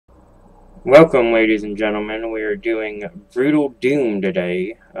Welcome, ladies and gentlemen. We are doing Brutal Doom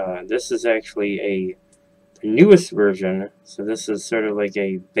today. This is actually the newest version, so this is sort of like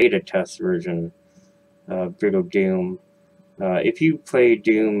a beta test version of Brutal Doom. If you play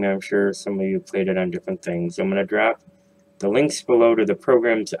Doom, I'm sure some of you played it on different things. I'm going to drop the links below to the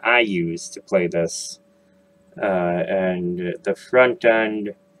programs I use to play this, and the front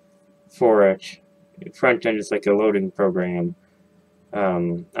end for it. Front end is like a loading program.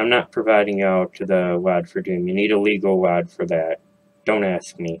 I'm not providing out to the WAD for Doom. You need a legal WAD for that. Don't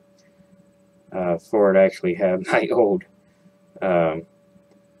ask me. Ford actually had my old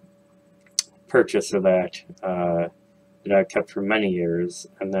purchase of that that I kept for many years.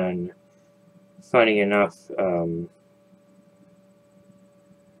 And then, funny enough, I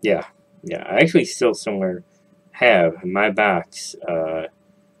actually still somewhere have my box at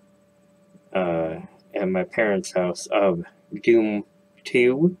my parents' house of Doom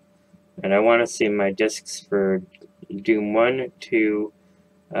 2, and I want to see my discs for Doom 1, 2,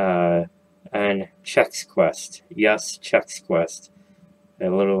 and Chex Quest. Yes, Chex Quest. A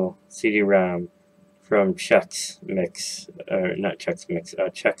little CD-ROM from Chex Mix, not Chex Mix,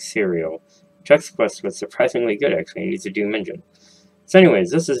 Chex Cereal. Chex Quest was surprisingly good, actually. It needs a Doom engine. So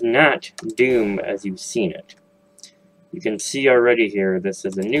anyways, this is not Doom as you've seen it. You can see already here, this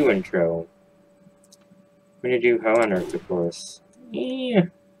is a new intro. I'm going to do Hell on Earth, of course. Yeah.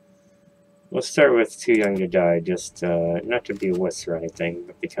 We'll start with Too Young to Die, just not to be a wuss or anything,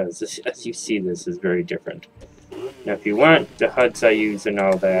 but because this, as you see, this is very different. Now, if you want the HUDs I use and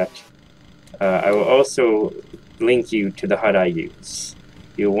all that, I will also link you to the HUD I use.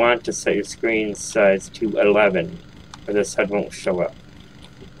 You'll want to set your screen size to 11, or this HUD won't show up.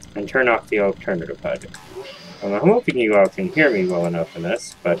 And turn off the alternative HUD. I'm hoping you all can hear me well enough in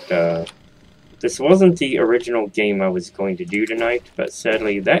this, but this wasn't the original game I was going to do tonight, but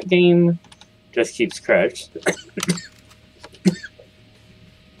sadly that game just keeps crashing.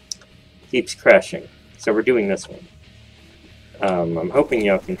 So we're doing this one. I'm hoping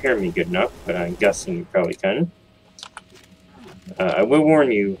y'all can hear me good enough, but I'm guessing you probably can. I will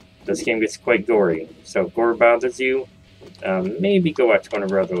warn you, this game gets quite gory, so if gore bothers you, maybe go watch one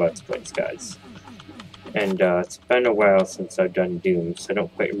of our other Let's Plays, guys. And it's been a while since I've done Doom, so I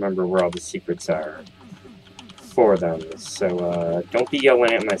don't quite remember where all the secrets are for them. So don't be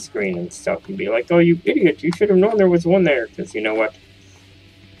yelling at my screen and stuff and be like, oh, you idiot, you should have known there was one there, because you know what?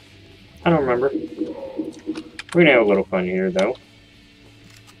 I don't remember. We're going to have a little fun here, though.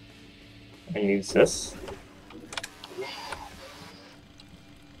 And use this.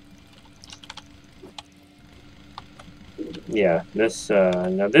 Yeah, this,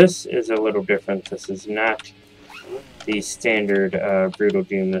 now this is a little different. This is not the standard Brutal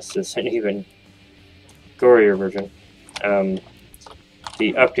Doom. This is an even gorier version. The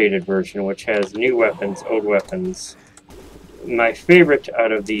updated version, which has new weapons, old weapons. My favorite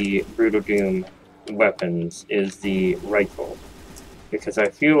out of the Brutal Doom weapons is the rifle. Because I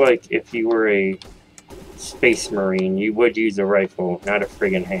feel like if you were a Space Marine, you would use a rifle, not a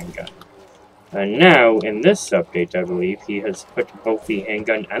friggin' handgun. And now, in this update, I believe, he has put both the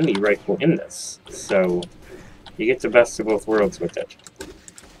handgun and the rifle in this. So, you get the best of both worlds with it.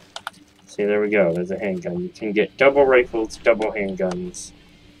 See, there we go, there's a handgun. You can get double rifles, double handguns,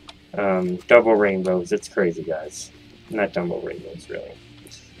 double rainbows. It's crazy, guys. Not double rainbows, really.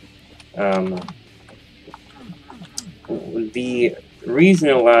 The reason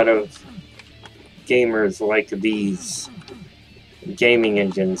a lot of gamers like these gaming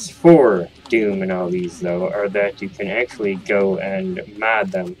engines for Doom and all these, though, are that you can actually go and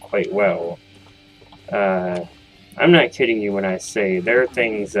mod them quite well. I'm not kidding you when I say there are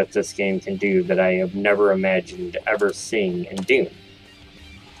things that this game can do that I have never imagined ever seeing in Doom.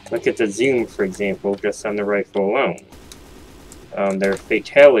 Look at the zoom, for example, just on the rifle alone. There are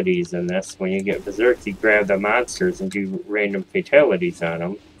fatalities in this. When you get berserk, you grab the monsters and do random fatalities on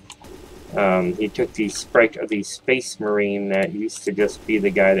them. He took the sprite of the Space Marine that used to just be the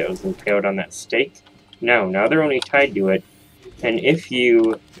guy that was impaled on that stake. No, now they're only tied to it, and if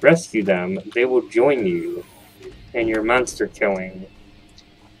you rescue them, they will join you in your monster killing.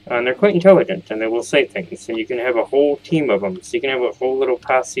 And they're quite intelligent, and they will say things, and you can have a whole team of them, so you can have a whole little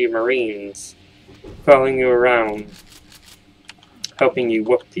posse of Marines following you around, helping you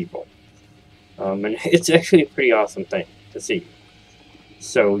whoop people. And it's actually a pretty awesome thing to see.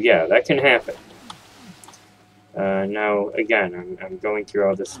 So yeah, that can happen. Now, again, I'm going through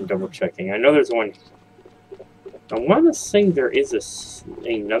all this and double checking. I know there's one. I want to say there is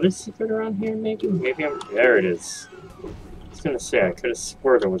another secret around here, maybe? Maybe I'm... There it is. I was going to say, I could have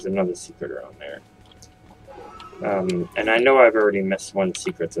swore there was another secret around there. And I know I've already missed one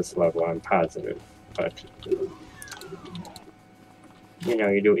secret this level, I'm positive, but you know,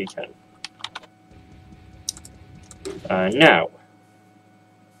 you do what you can. Now,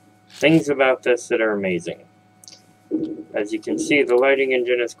 things about this that are amazing. As you can see, the lighting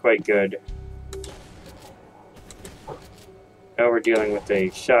engine is quite good. Now we're dealing with a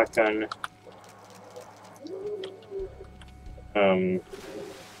shotgun.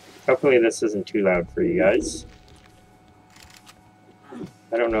 Hopefully this isn't too loud for you guys.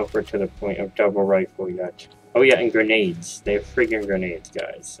 I don't know if we're to the point of double rifle yet. Oh yeah, and grenades. They have friggin' grenades,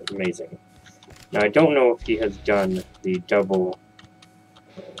 guys. Amazing. Now I don't know if he has done the double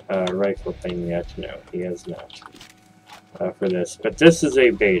rifle thing yet. No, he has not for this. But this is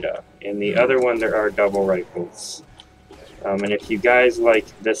a beta. In the other one there are double rifles. And if you guys like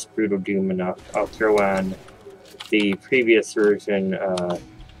this Brutal Doom enough, I'll throw on the previous version.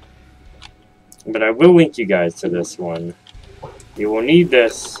 But I will link you guys to this one. You will need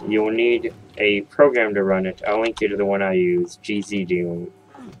this. You will need a program to run it. I'll link you to the one I use, GZdoom.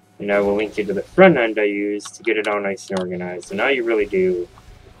 And I will link you to the front end I use to get it all nice and organized. And all you really do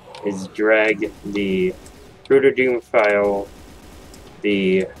is drag the Brutal Doom file,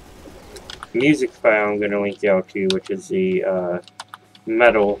 the music file I'm going to link you out to, which is the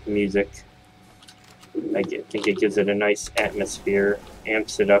metal music. I think it gives it a nice atmosphere,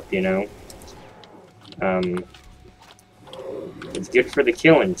 amps it up, you know. It's good for the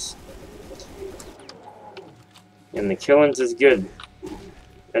killings. And the killings is good,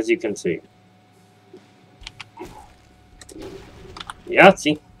 as you can see.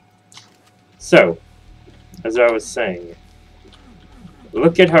 Yahtzee! So, as I was saying,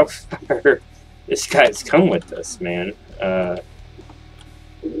 look at how far this guy's come with this, man.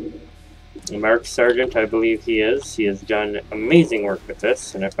 Mark Sargent, I believe he is. He has done amazing work with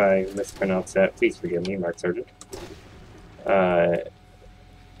this, and if I mispronounce that, please forgive me, Mark Sargent.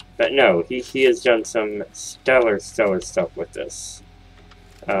 But no, he has done some stellar stuff with this.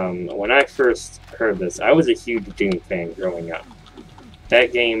 When I first heard this, I was a huge Doom fan growing up.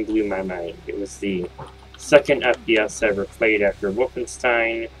 That game blew my mind. It was the second FPS I ever played after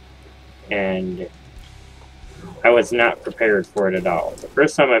Wolfenstein, and I was not prepared for it at all. The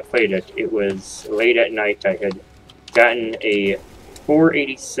first time I played it, it was late at night. I had gotten a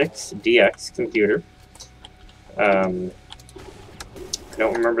 486 DX computer. I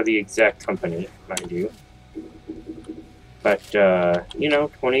don't remember the exact company, mind you. But, you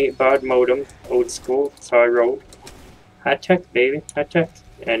know, 28 baud modem, old school, that's how I rolled. High tech, baby, high tech.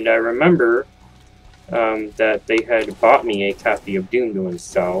 And I remember that they had bought me a copy of Doom to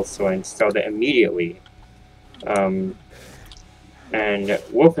install, so I installed it immediately. And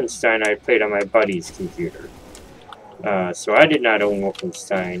Wolfenstein I played on my buddy's computer. So I did not own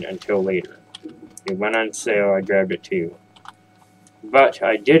Wolfenstein until later. It went on sale, I grabbed it too. But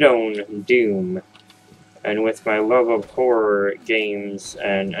I did own Doom, and with my love of horror games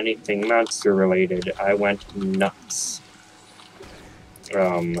and anything monster related, I went nuts.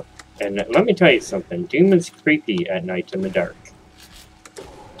 And let me tell you something, Doom is creepy at night in the dark.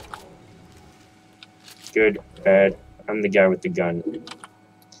 Good, bad, I'm the guy with the gun.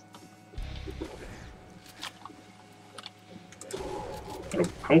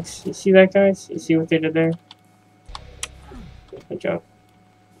 Little punks, you see that, guys? You see what they did there? Good job.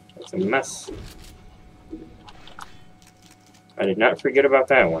 That's a mess. I did not forget about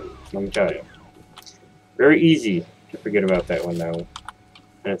that one, let me tell you. Very easy to forget about that one, though.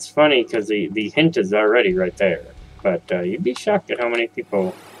 And it's funny, because the hint is already right there. But you'd be shocked at how many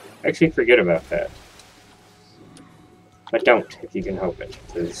people actually forget about that. But don't, if you can help it,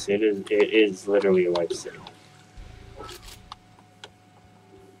 because it is literally a lifesaver.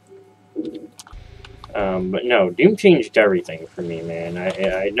 But no, Doom changed everything for me, man.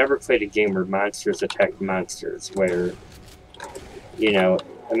 I never played a game where monsters attack monsters, where, you know,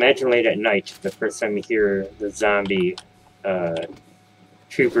 imagine late at night, the first time you hear the zombie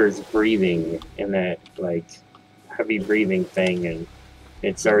troopers breathing in that, like, heavy breathing thing, and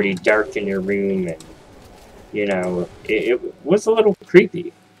it's already dark in your room, and, you know, it was a little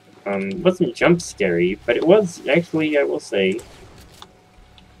creepy. It wasn't jump scary, but it was actually, I will say,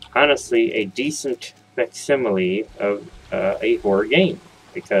 honestly, a decent facsimile of a horror game,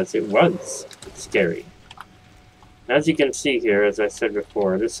 because it was scary. As you can see here, as I said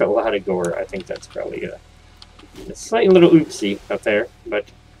before, there's a lot of gore. I think that's probably a slight little oopsie up there, but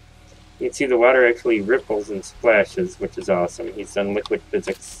you can see the water actually ripples and splashes, which is awesome. He's done liquid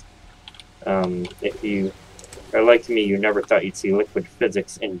physics. If you are like me, you never thought you'd see liquid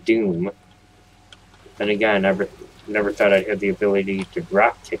physics in Doom. Then again, never thought I'd have the ability to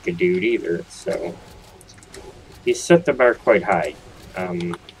drop kick a dude either, so he set the bar quite high.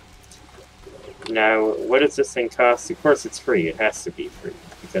 Now, what does this thing cost? Of course it's free. It has to be free,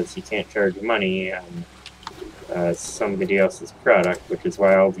 because you can't charge money on somebody else's product, which is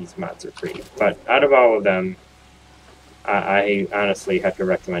why all these mods are free. But out of all of them, I honestly have to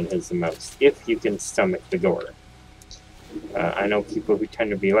recommend his the most, if you can stomach the gore. I know people who tend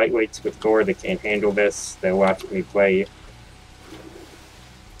to be lightweights with gore, they can't handle this. They watch me play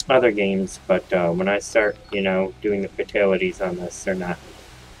other games, but when I start, you know, doing the fatalities on this, they're not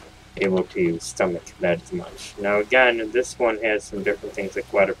able to stomach that as much. Now again, this one has some different things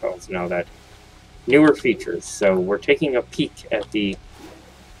like waterfalls and all that. Newer features. So we're taking a peek at the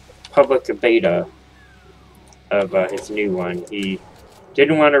public beta of his new one. He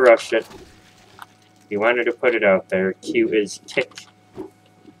didn't want to rush it. He wanted to put it out there. Q is tick.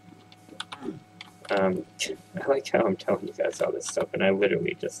 I like how I'm telling you guys all this stuff, and I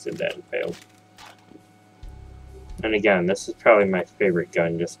literally just did that and failed. And again, this is probably my favorite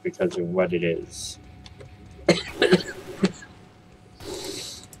gun just because of what it is.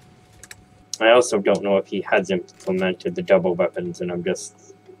 I also don't know if he has implemented the double weapons, and I'm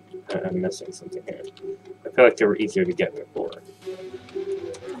missing something here. I feel like they were easier to get before.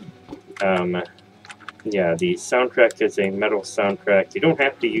 Yeah, the soundtrack is a metal soundtrack. You don't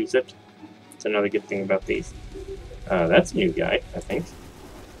have to use it. That's another good thing about these. That's a new guy, I think.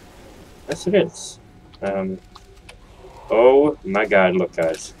 Yes, it is. Oh my god, look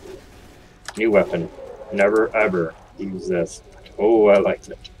guys. New weapon. Never ever use this. Oh, I like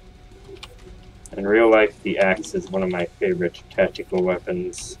it. In real life, the axe is one of my favorite tactical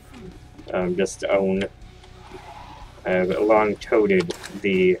weapons. Just to own. I have long toted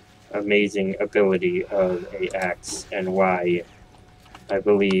the amazing ability of a axe and why I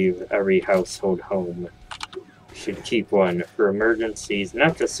believe every household home should keep one for emergencies,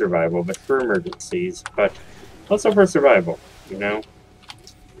 not just survival, but for emergencies, but also for survival, you know?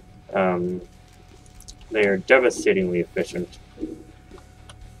 They are devastatingly efficient.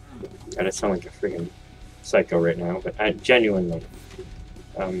 God, I sound like a freaking psycho right now, but I genuinely.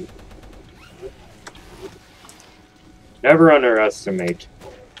 Never underestimate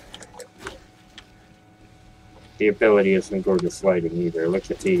the ability of some gorgeous lighting either. Look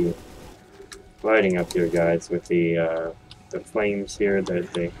at the lighting up here, guys, with the flames here. It's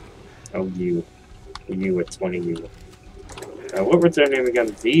one of you. What was their name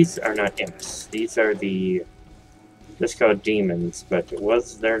again? These are not imps. These are just called demons, but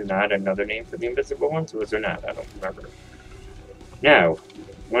was there not another name for the invisible ones, or was there not? I don't remember. Now,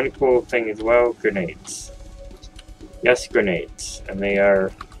 one cool thing as well, grenades. Yes, grenades, and they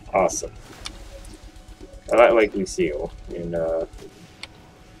are awesome. A lot like Lucille, and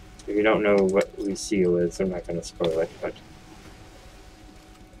if you don't know what Lucille is, I'm not going to spoil it, but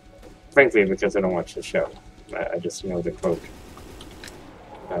frankly, because I don't watch the show, I just know the quote.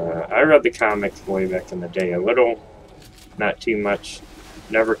 I read the comics way back in the day, a little, not too much.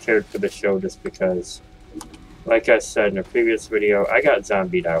 Never cared for the show just because, like I said in a previous video, I got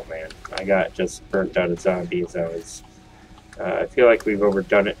zombied out, man. I got just burnt out of zombies. I feel like we've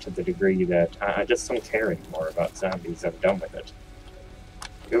overdone it to the degree that I just don't care anymore about zombies. I'm done with it.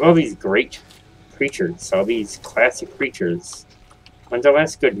 We have all these great creatures, all these classic creatures. When's the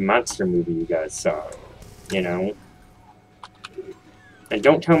last good monster movie you guys saw? You know? And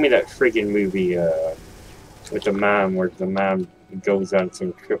don't tell me that friggin' movie with the mom, where the mom goes on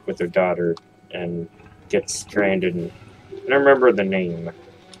some trip with her daughter and gets stranded. And I don't remember the name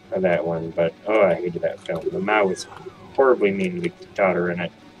of that one, but oh, I hated that film. The mom was horribly mean to the daughter in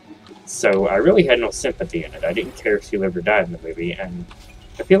it. So I really had no sympathy in it. I didn't care if she lived or died in the movie, and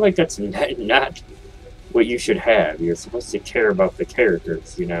I feel like that's not what you should have. You're supposed to care about the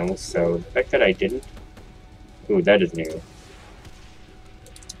characters, you know? So the fact that I didn't... Ooh, that is new.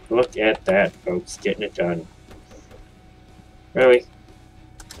 Look at that, folks. Getting it done. Really?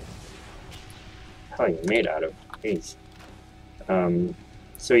 How are you made out of? Jeez.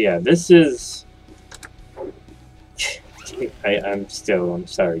 So yeah, this is... I'm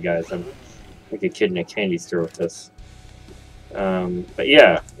sorry guys, I'm like a kid in a candy store with this. But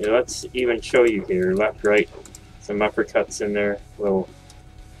yeah, let's even show you here, left, right, some uppercuts in there, a little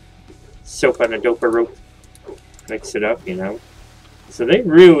soap on a doper rope, mix it up, you know. So they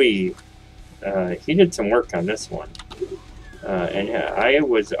really, he did some work on this one. And I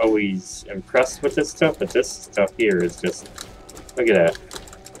was always impressed with this stuff, but this stuff here is just, look at that.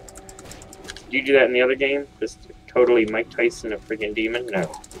 Did you do that in the other game? Just totally Mike Tyson, a friggin' demon?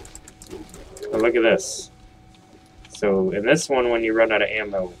 No. But look at this. So in this one, when you run out of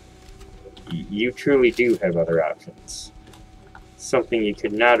ammo, you truly do have other options. Something you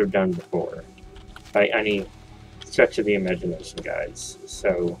could not have done before, by any stretch of the imagination, guys.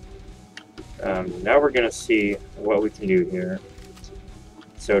 So now we're gonna see what we can do here.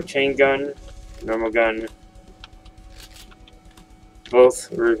 So chain gun, normal gun, both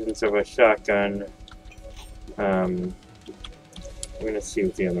versions of a shotgun. We're gonna see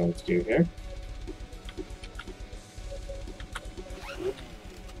what the other ones do here.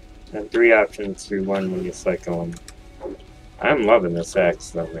 And 3 options through 1 when you cycle them. I'm loving this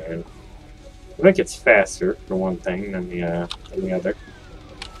axe though, man. I think it's faster for one thing than the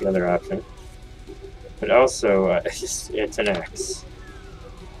other option. But also, it's an axe.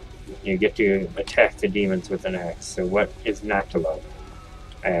 You get to attack the demons with an axe. So what is not to love?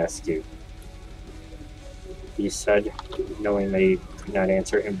 I ask you. He said, knowing they could not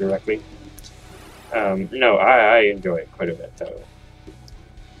answer him directly. No, I enjoy it quite a bit though.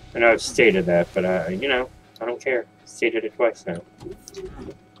 I know I've stated that, but you know, I don't care. Stated it twice now.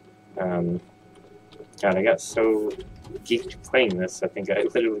 God, I got so geeked playing this, I think I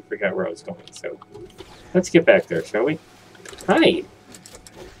literally forgot where I was going. So, let's get back there, shall we? Hi!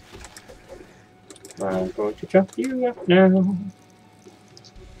 I'm going to jump you up now.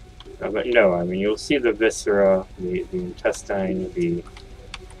 But no, I mean, you'll see the viscera, the intestine,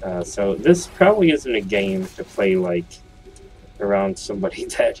 so this probably isn't a game to play, like, around somebody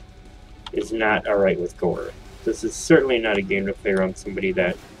that is not alright with gore. This is certainly not a game to play around somebody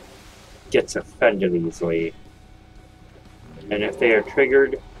that gets offended easily. And if they are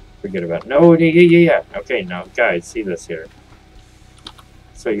triggered, forget about it. No, yeah. Okay, now, guys, see this here.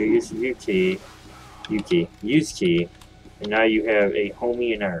 So you use use key, and now you have a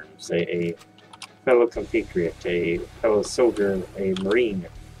homie in arms, a fellow compatriot, a fellow soldier, a marine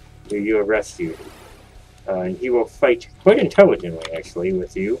who you have rescued. And he will fight quite intelligently, actually,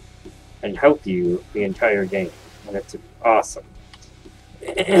 with you, and help you the entire game. And it's awesome.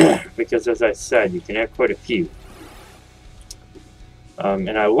 Because, as I said, you can have quite a few.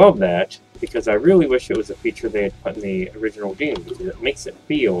 And I love that, because I really wish it was a feature they had put in the original Doom, because it makes it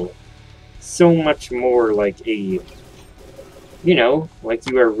feel so much more like a, you know, like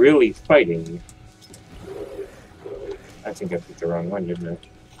you are really fighting. I think I picked the wrong one, didn't I?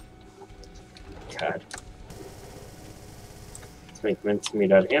 God. Let's make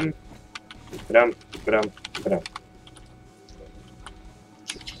mincemeat out of him. Ba-dum.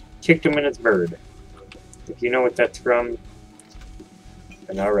 Kicked him in his bird. If you know what that's from,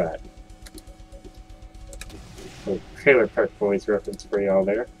 then alright. Trailer Park Boys reference for y'all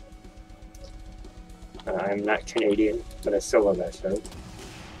there. I'm not Canadian, but I still love that show.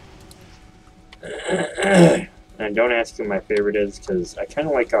 And don't ask who my favorite is, because I kind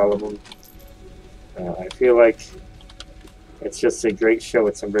of like all of them. I feel like it's just a great show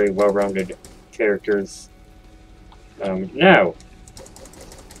with some very well-rounded characters. Now,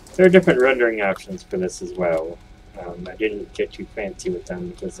 there are different rendering options for this as well. I didn't get too fancy with them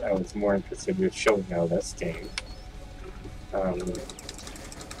because I was more interested in showing y'all this game.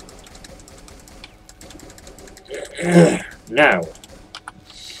 Now,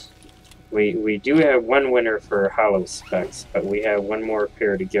 we do have one winner for Hollow Specs, but we have one more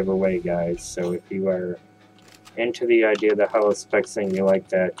pair to give away, guys. So if you are into the idea of the Hollow Specs thing, you like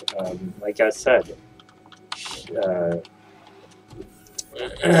that, like I said,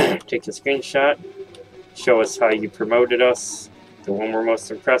 take a screenshot, show us how you promoted us. The one we're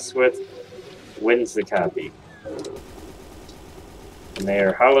most impressed with wins the copy. And they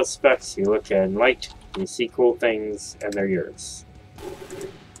are Hollow Specs. You look at light, you see cool things, and they're yours.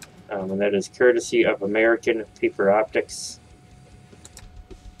 And that is courtesy of American Paper Optics.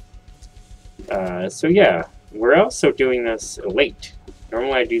 So yeah, we're also doing this late.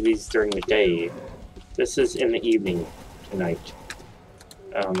 Normally I do these during the day. This is in the evening tonight.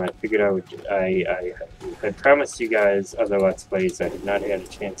 I figured I had promised you guys other Let's Plays. I have not had a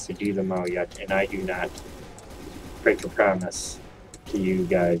chance to do them all yet, and I do not break a promise to you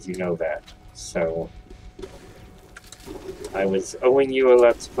guys, you know that. So, I was owing you a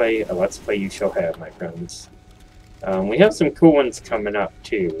Let's Play you shall have, my friends. We have some cool ones coming up,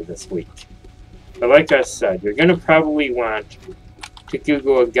 too, this week. But like I said, you're going to probably want to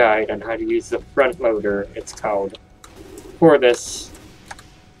Google a guide on how to use the frontloader, it's called, for this,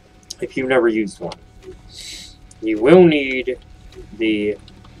 if you've never used one. You will need the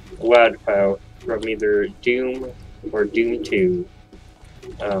WAD file from either Doom or Doom 2.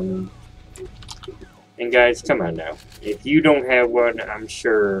 And guys, come on now. If you don't have one, I'm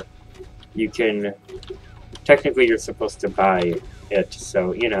sure you can... Technically, you're supposed to buy it,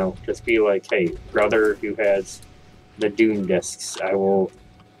 so, you know, just be like, hey, brother who has the Doom discs, I will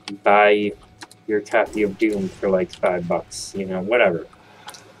buy your copy of Doom for like $5, you know, whatever.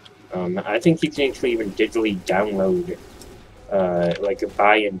 I think you can actually even digitally download, like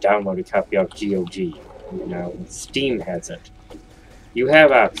buy and download a copy of GOG. You know, Steam has it. You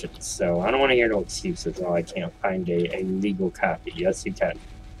have options, so I don't want to hear no excuses. Oh, I can't find a legal copy. Yes, you can.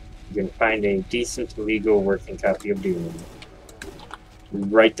 You can find a decent, legal, working copy of Doom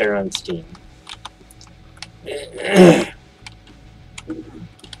right there on Steam. And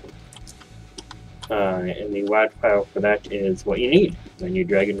the WAD file for that is what you need. When you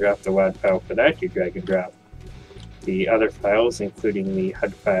drag and drop the WAD file for that, you drag and drop the other files, including the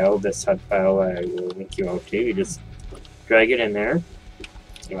HUD file. This HUD file I will link you out to. You just drag it in there.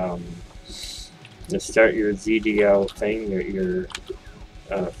 Just start your ZDL thing, your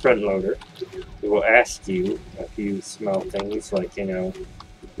front loader. It will ask you a few small things like, you know,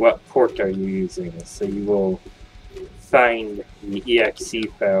 what port are you using? So you will find the exe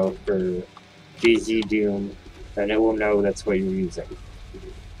file for GZdoom, and it will know that's what you're using.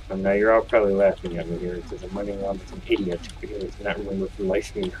 Now you're all probably laughing at me here because I'm running around like an idiot because I cannot remember for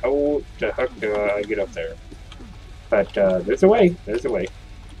life me how the heck do I get up there. But there's a way. There's a way.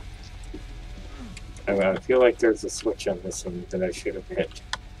 I feel like there's a switch I'm missing that I should have hit.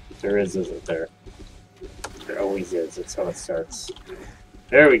 There is, isn't there? There always is. That's how it starts.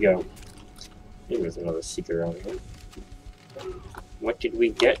 There we go. There was another secret around here. What did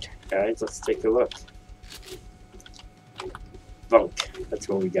we get, guys? Let's take a look. Bunk. That's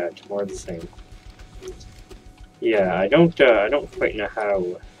what we got. More of the same. Yeah, I don't quite know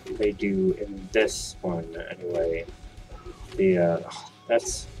how they do in this one anyway.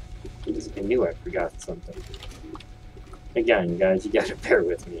 That's. I knew I forgot something. Again, guys, you gotta bear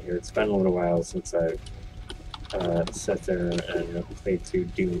with me here. It's been a little while since I've sat there and played through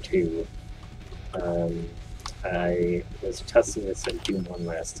Doom 2. I was testing this at Doom 1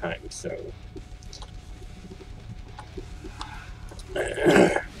 last time, so...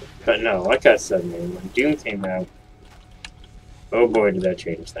 But no, like I said, man, when Doom came out, oh boy did that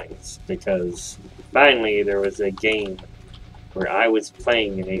change things. Because finally there was a game where I was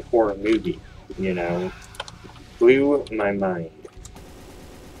playing in a horror movie, you know. Blew my mind.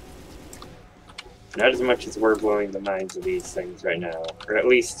 Not as much as we're blowing the minds of these things right now, or at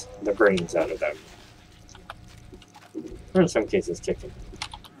least the brains out of them. Or in some cases, kicking.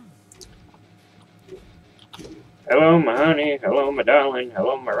 Hello, my honey. Hello, my darling.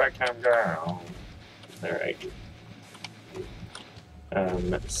 Hello, my ragtime girl. Alright.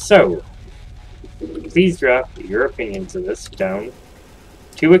 So, please drop your opinions of this down.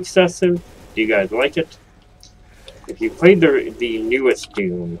 Too excessive? Do you guys like it? If you played the newest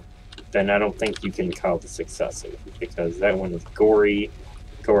Doom, then I don't think you can call this excessive, because that one is gory,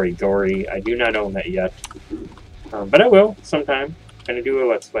 gory, gory. I do not own that yet, but I will sometime. I'm gonna do a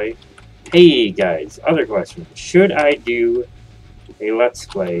Let's Play. Hey guys, other question. Should I do a Let's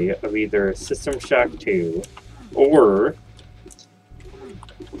Play of either System Shock 2 or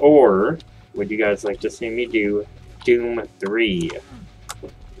would you guys like to see me do Doom 3?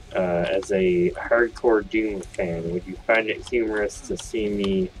 As a hardcore Doom fan, would you find it humorous to see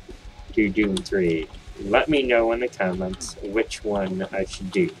me do Doom 3? Let me know in the comments which one I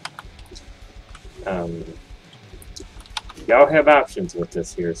should do. Y'all have options with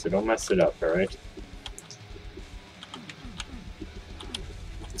this here, so don't mess it up, alright?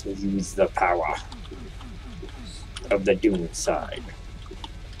 Use the power of the Doom side.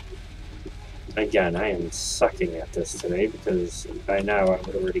 Again, I am sucking at this today because by now I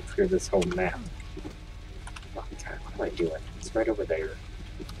would already clear this whole map. Oh god, what am I doing? It's right over there.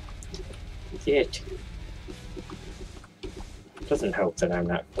 It doesn't help that I'm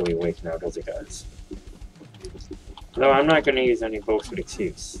not fully awake now, does it, guys? Though I'm not going to use any bullshit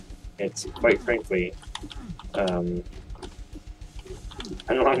excuse. It's, quite frankly, been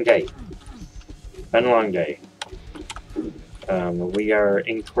a long day. Been a long day. We are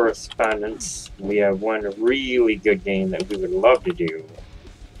in correspondence. We have one really good game that we would love to do,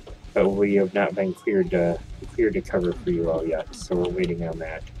 but we have not been cleared to cover for you all yet, so we're waiting on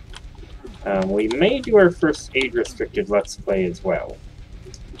that. We may do our first age-restricted Let's Play as well.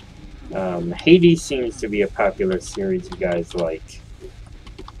 Hades seems to be a popular series you guys like,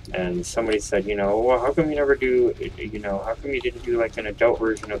 and somebody said, you know, well, how come you never do, you know, how come you didn't do like an adult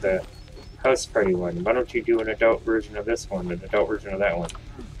version of the House Party one? Why don't you do an adult version of this one, an adult version of that one?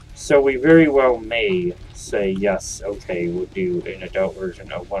 So we very well may say, yes, okay, we'll do an adult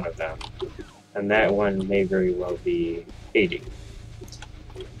version of one of them. And that one may very well be 80.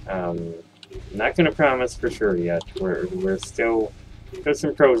 Not going to promise for sure yet. We're still... There's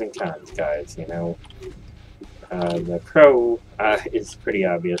some pros and cons, guys, you know. The pro is pretty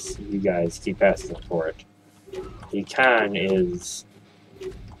obvious. You guys keep asking for it. The con is...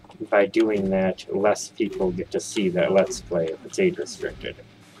 by doing that, less people get to see that Let's Play if it's age restricted.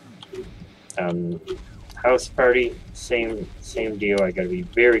 House Party, same deal. I gotta be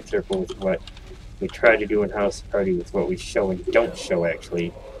very careful with what we try to do in House Party with what we show and don't show,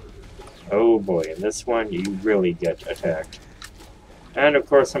 actually. Oh boy, in this one, you really get attacked. And of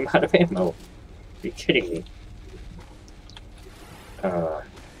course, I'm out of ammo. Are you kidding me?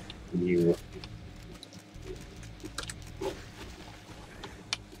 You...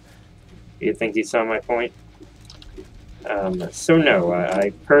 You think you saw my point? So no,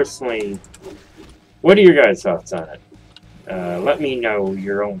 I personally... What are your guys' thoughts on it? Let me know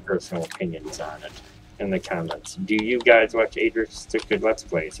your own personal opinions on it in the comments. Do you guys watch age-restricted Let's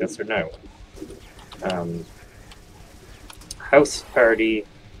Plays, yes or no? House Party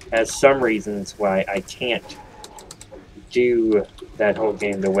has some reasons why I can't do that whole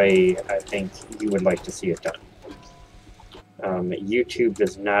game the way I think you would like to see it done. YouTube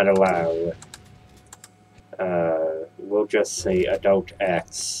does not allow, we'll just say adult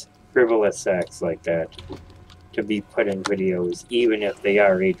acts, frivolous acts like that, to be put in videos, even if they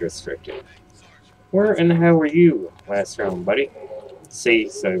are age restricted. Where in the hell were you last round, buddy? See,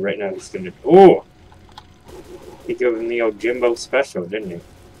 so right now he's gonna... Oh! He gave him the old Jimbo special, didn't he?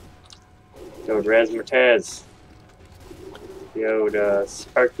 The old Razzmatazz. The old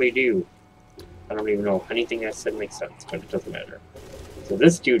Sparkly Dew. I don't even know if anything I said makes sense, but it doesn't matter. So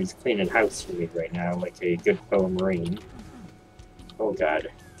this dude is cleaning house for me right now, like a good fellow Marine. Oh god,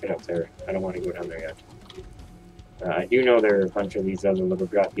 get up there. I don't want to go down there yet. I do know there are a bunch of these other little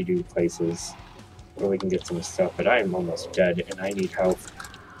droppy-doo places where we can get some stuff, but I am almost dead and I need help.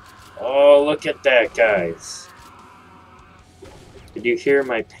 Oh, look at that, guys. Did you hear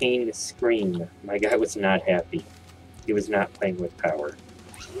my pain scream? My guy was not happy. He was not playing with power.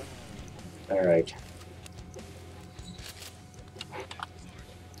 Alright.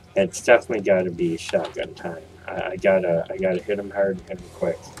 It's definitely gotta be shotgun time. I gotta hit him hard and hit him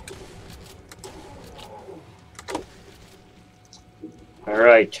quick.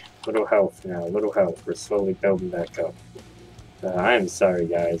 Alright, little health now, little health. We're slowly building back up. I'm sorry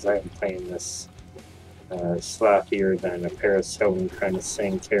guys, I am playing this sloppier than a Paris Hilton trying to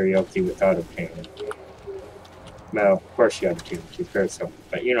sing karaoke without a tune. Well, of course you have a tune to Paris Hilton,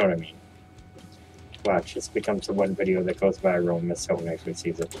 but you know what I mean. Watch, this becomes the one video that goes viral and Miss Hilton actually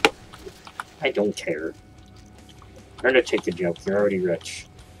sees it. I don't care. Learn to take the joke, you're already rich.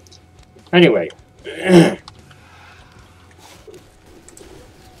 Anyway.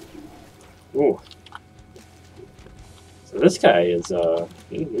 Ooh. So this guy is,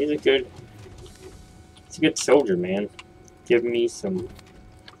 he's a good soldier, man. Give me some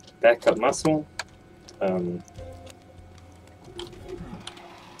backup muscle. Oh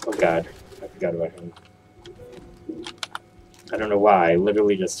god, I forgot about him. I don't know why, I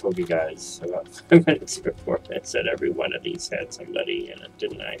literally just told you guys about 5 minutes before I said every one of these had somebody in it,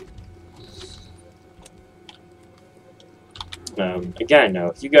 didn't I? Again, now,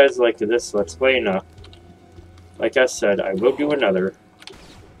 if you guys like this Let's Play enough, like I said, I will do another.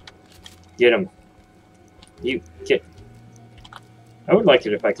 Get him. You, get... I would like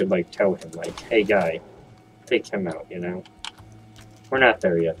it if I could, like, tell him, like, hey, guy, take him out, you know? We're not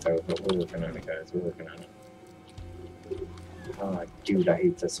there yet, though, but we're working on it, guys. We're working on it. Oh, dude, I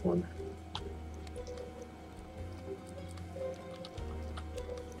hate this one.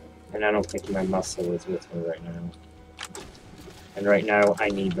 And I don't think my muscle is with me right now. And right now, I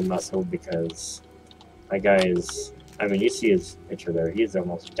need the muscle because my guy is... I mean, you see his picture there. He is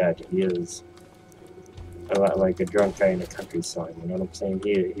almost dead. He is a lot like a drunk guy in a country song. You know what I'm saying?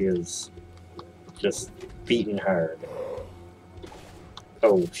 He is just beaten hard.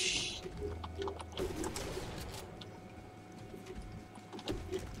 Oh, shh.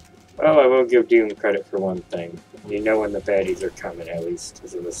 Well, I will give Doom credit for one thing. You know when the baddies are coming, at least,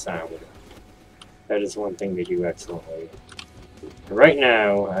 because of the sound. That is one thing they do excellently. Right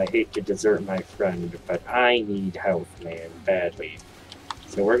now, I hate to desert my friend, but I need health, man, badly.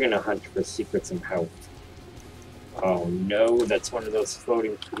 So we're gonna hunt for secrets and health. Oh no, that's one of those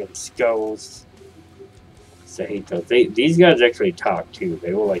floating freaking skulls. I hate those. These guys actually talk, too.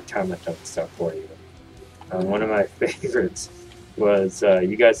 They will, like, comment on stuff for you. One of my favorites was,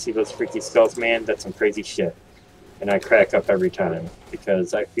 you guys see those freaky skulls, man? That's some crazy shit. And I crack up every time,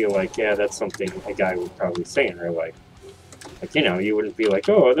 because I feel like, yeah, that's something a guy would probably say in real life. Like, you know, you wouldn't be like,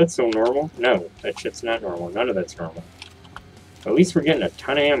 oh, that's so normal. No, that shit's not normal. None of that's normal. At least we're getting a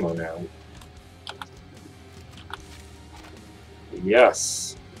ton of ammo now.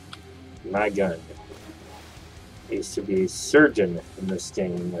 Yes. My gun. I used to be a surgeon in this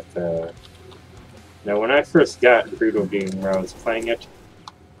game with, Now, when I first got Brutal Doom, where I was playing it,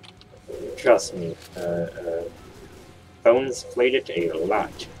 Trust me, Bones played it a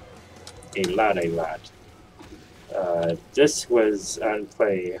lot. A lot. This was on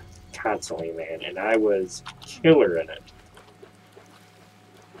play constantly, man, and I was killer in it.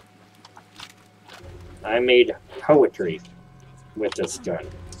 I made poetry with this gun.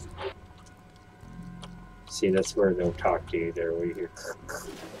 See, that's where they'll talk to you there, where you hear.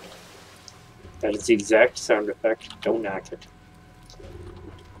 That is the exact sound effect. Don't knock it.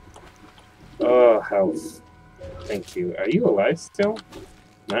 Oh, health. Thank you. Are you alive still?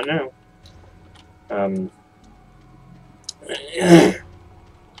 Not now.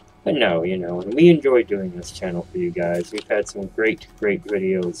 But no, you know, and we enjoy doing this channel for you guys. We've had some great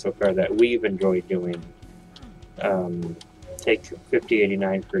videos so far that we've enjoyed doing. Take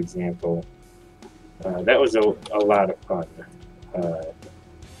 5089, for example. That was a lot of fun.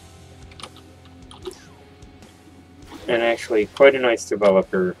 And actually, quite a nice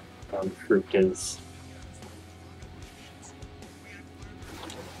developer, Fruit is.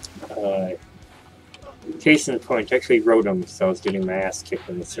 Case in point, I actually wrote him because I was getting my ass kicked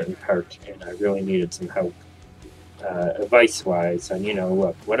in a certain part, and I really needed some help, advice-wise, on, you know,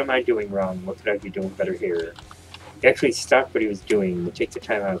 look, what am I doing wrong? What could I be doing better here? He actually stopped what he was doing to take the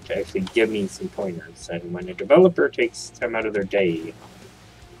time out to actually give me some pointers. And when a developer takes time out of their day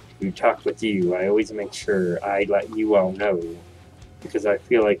to talk with you, I always make sure I let you all know, because I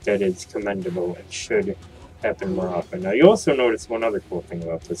feel like that is commendable and should happen more often. Now, you also notice one other cool thing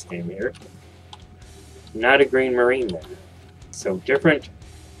about this game here. Not a green marine there. So different,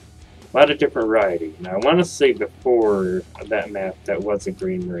 a lot of different variety. Now, I want to say before that map that was a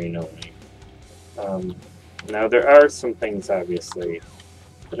green marine only. Now, there are some things, obviously,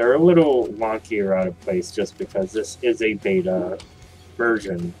 that are a little wonky or out of place just because this is a beta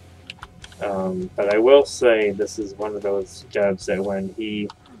version. But I will say this is one of those devs that when he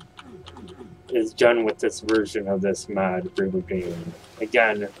is done with this version of this mod, Brutal Doom,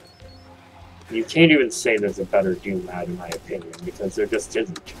 again, you can't even say there's a better Doom mod in my opinion, because there just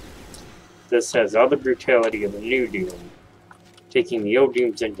isn't. This has all the brutality of the new Doom, taking the old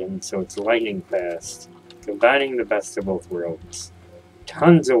Doom's engine so it's lightning fast, combining the best of both worlds.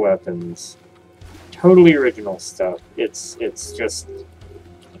 Tons of weapons, totally original stuff. It's just,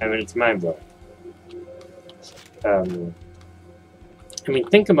 I mean, it's mind-blowing. I mean,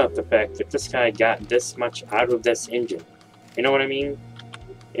 think about the fact that this guy got this much out of this engine. You know what I mean?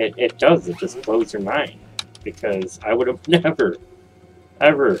 It does. It just blows your mind. Because I would have never,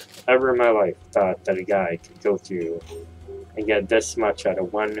 ever in my life thought that a guy could go through and get this much out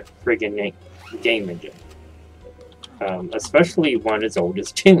of one friggin' game engine. Especially one as old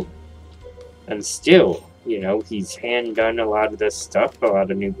as Doom. And still, you know, he's hand-done a lot of this stuff, a lot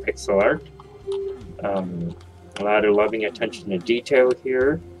of new pixel art. A lot of loving attention to detail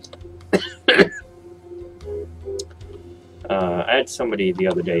here. I had somebody the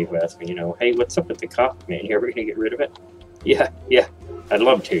other day who asked me, you know, hey, what's up with the cop, man? You ever gonna get rid of it? Yeah, I'd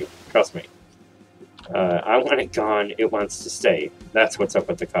love to. Trust me. I want it gone. It wants to stay. That's what's up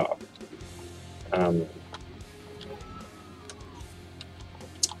with the cop. And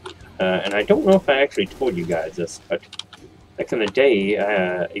I don't know if I actually told you guys this, but back in the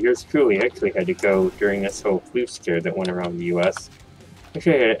day, yours truly actually had to go during this whole flu scare that went around the U.S.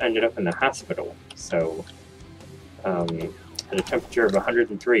 Actually, I ended up in the hospital, so at a temperature of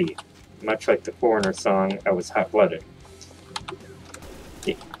 103, much like the Foreigner song, I was hot-blooded.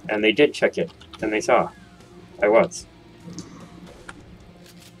 And they did check it, and they saw I was.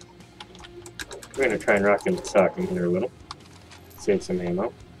 We're going to try and rock and sock him here a little, save some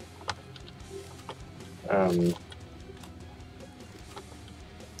ammo.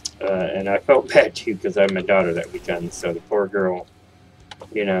 And I felt bad too because I had my daughter that weekend, so the poor girl,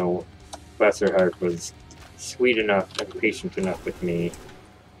 you know, bless her heart, was sweet enough and patient enough with me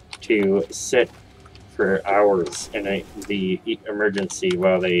to sit for hours in the emergency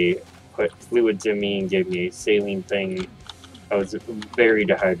while they put fluids in me and gave me a saline thing. I was very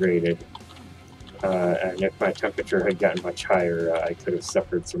dehydrated, and if my temperature had gotten much higher, I could have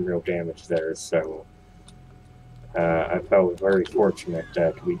suffered some real damage there, so I felt very fortunate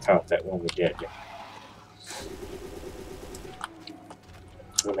that we caught that when we did.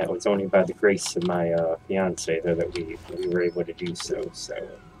 And that was only by the grace of my fiance there that we were able to do so. So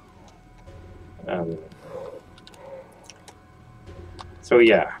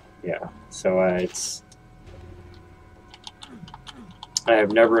yeah. So it's, I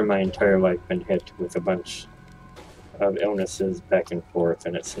have never in my entire life been hit with a bunch of illnesses back and forth,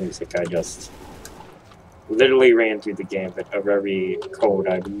 and it seems like I just literally ran through the gambit of every cold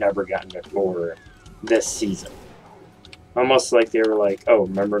I've never gotten before this season. Almost like they were like, oh,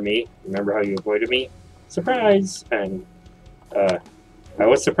 remember me? Remember how you avoided me? Surprise! And I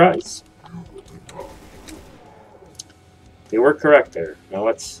was surprised. They were correct there. Now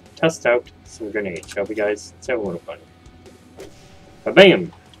let's test out some grenades, shall we, guys? Let's have a little fun.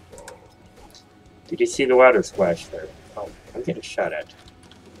 Ba-bam! Did you see the water splash there? Oh, I'm getting shot at.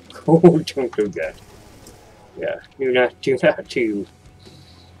 Oh, don't do that. Yeah, do not do that too.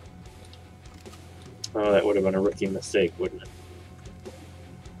 Oh, that would have been a rookie mistake, wouldn't it?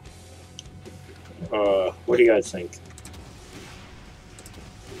 What do you guys think?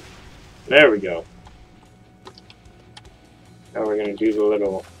 There we go. Now we're going to do the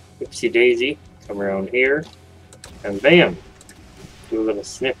little oopsie daisy. Come around here. And bam! Do a little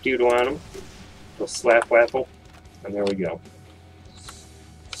snip doodle on them. A little slap waffle. And there we go.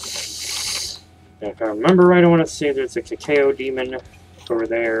 And if I remember right, I want to say there's a cacao demon over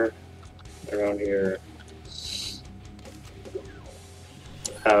there. Around here.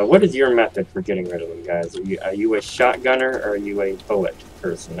 What is your method for getting rid of them, guys? Are you a shotgunner or are you a bullet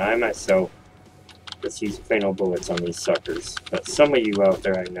person? I myself just use plain old bullets on these suckers, but some of you out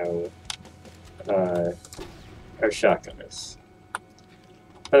there I know are shotgunners.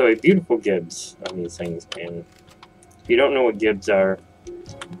 By the way, beautiful gibs on these things, man. If you don't know what gibs are,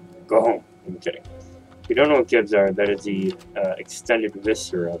 go home. I'm kidding. If you don't know what gibs are, that is the extended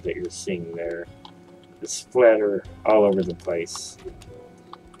viscera that you're seeing there. The splatter all over the place.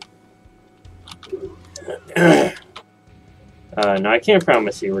 Now, I can't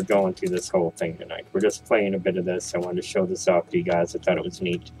promise you we're going through this whole thing tonight. We're just playing a bit of this. I wanted to show this off to you guys. I thought it was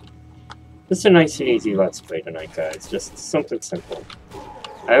neat. Just a nice and easy Let's Play tonight, guys. Just something simple.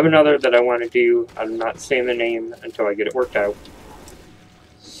 I have another that I want to do. I'm not saying the name until I get it worked out.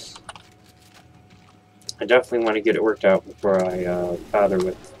 I definitely want to get it worked out before I bother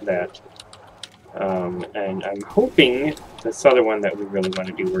with that. And I'm hoping this other one that we really want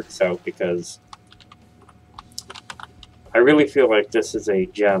to do works out, because I really feel like this is a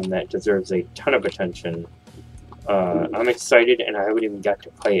gem that deserves a ton of attention. I'm excited, and I haven't even got to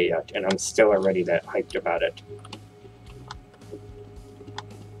play it yet, and I'm still already that hyped about it.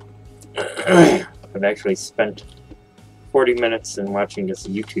 I've actually spent 40 minutes in watching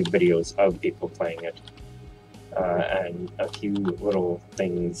just YouTube videos of people playing it. And a few little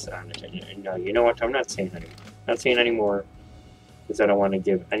things on it. And you know what? I'm not saying anymore. Not saying anymore because I don't want to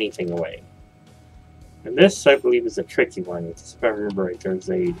give anything away. And this, I believe, is a tricky one. Because if I remember right, there's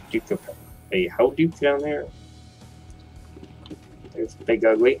a HUD Duke down there. There's Big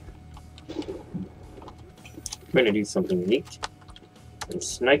Ugly. I'm going to do something unique and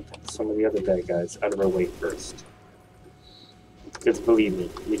snipe some of the other bad guys out of our way first. Because believe me,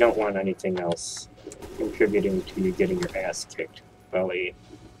 you don't want anything else contributing to you getting your ass kicked while a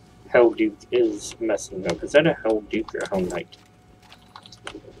Hell Duke is messing up. Is that a Hell Duke or a Hell Knight?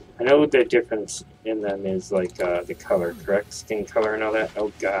 I know the difference in them is like the color, correct? Skin color and all that.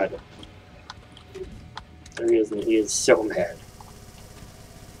 Oh god. There he is, and he is so mad.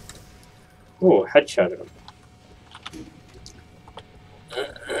 Oh, headshot him.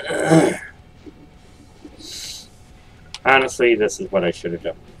 Honestly, this is what I should have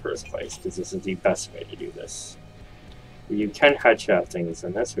done in the first place, because this is the best way to do this. You can headshot things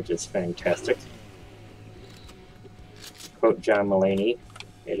in this, which is fantastic. Quote John Mulaney,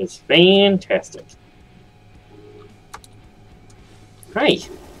 it is fantastic. Hi!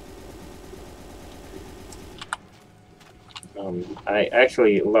 I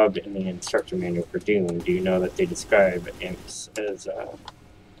actually loved in the instructor manual for Doom, do you know that they describe imps as,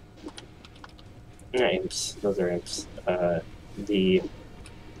 not imps, those are imps, the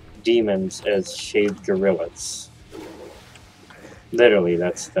demons as shaved gorillas. Literally,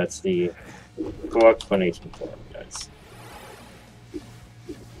 that's the full explanation for them, guys.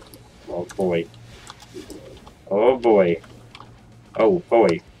 Oh boy. Oh boy. Oh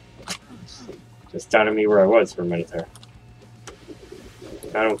boy. Just doubted me where I was for a minute there.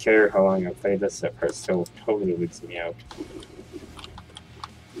 I don't care how long I played this, that part still totally weeks me out.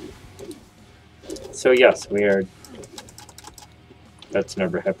 So yes, we are... That's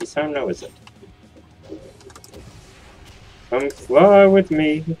never a happy sound, now is it? Come fly with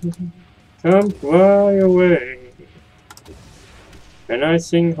me, come fly away. And I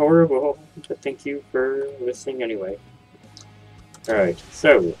sing horrible, but thank you for listening anyway. Alright,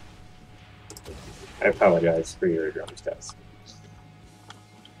 so... I apologize for your eardrums, guys.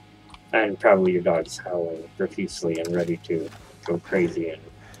 And probably your dog's howling profusely and ready to go crazy and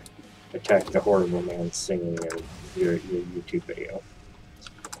attack the horrible man singing in your YouTube video.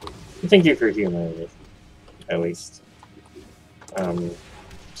 Thank you for humoring me, at least.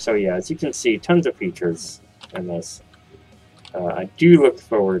 So yeah, as you can see, tons of features in this. I do look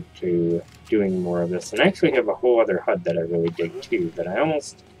forward to doing more of this, and I actually have a whole other HUD that I really dig too, that I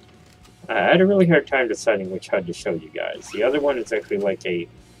had a really hard time deciding which HUD to show you guys. The other one is actually like a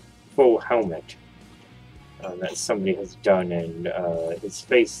full helmet that somebody has done, and his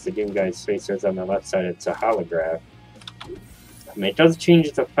face, the Doom guy's face, is on the left side. It's a holograph. It does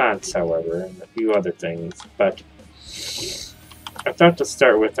change the fonts, however, and a few other things, but I thought to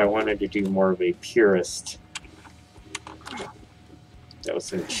start with I wanted to do more of a purist. That was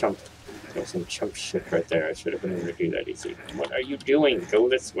some chump shit right there. I should have been able to do that easy. What are you doing? Go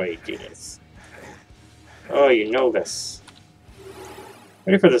this way, genius. Oh, you know this.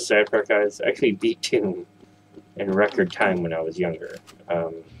 Ready for the sad part, guys? I actually beat Doom in record time when I was younger.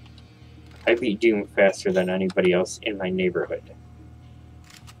 I beat Doom faster than anybody else in my neighborhood.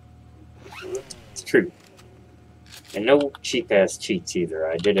 It's true. And no cheap-ass cheats either.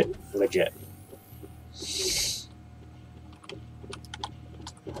 I did it legit.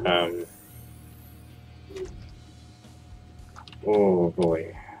 Oh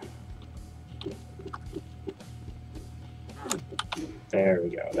boy. There we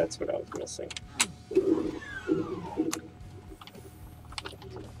go, that's what I was missing.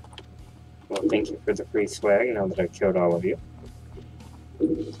 Well, thank you for the free swag now that I've killed all of you.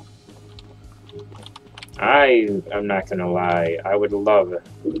 I'm not gonna lie, I would love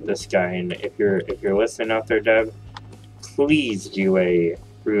this guy, and if you're listening out there, Deb, please do a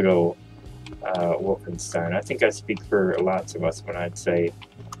brutal Wolfenstein. I think I speak for lots of us when I'd say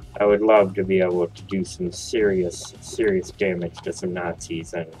I would love to be able to do some serious damage to some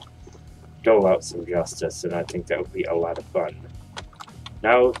Nazis and dole out some justice, and I think that would be a lot of fun.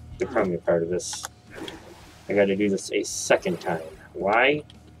 Now, the crummy part of this, I gotta do this a second time. Why?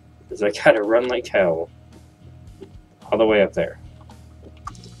 Because I gotta run like hell all the way up there.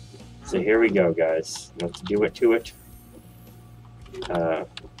 So here we go, guys. Let's do it to it.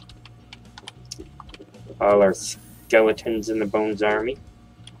 All our skeletons in the Bones Army.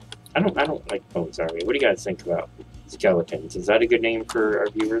 I don't like Bones Army. What do you guys think about skeletons? Is that a good name for our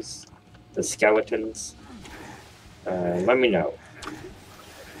viewers? The skeletons? Let me know.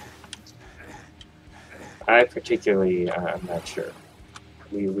 I particularly, I'm not sure.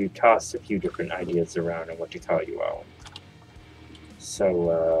 We've tossed a few different ideas around on what to call you all.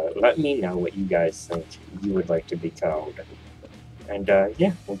 So let me know what you guys think you would like to be called. And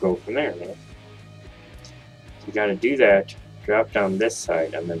yeah, we'll go from there, man. So you gotta do that, drop down this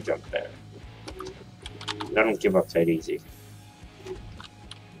side, and then jump there. I don't give up that easy.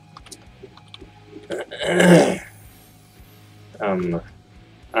 I'm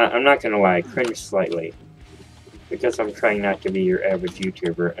not gonna lie, I cringe slightly. Because I'm trying not to be your average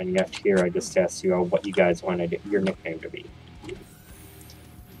YouTuber, and yet here I just asked you all what you guys wanted your nickname to be.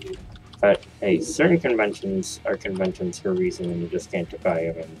 But, hey, certain conventions are conventions for a reason, and you just can't defy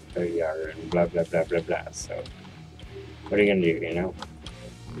them, and there you are, and blah blah blah blah blah, so... What are you gonna do, you know?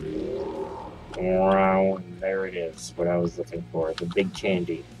 Wow, there it is, what I was looking for, the big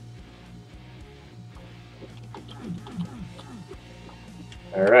candy.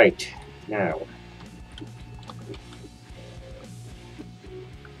 Alright, now...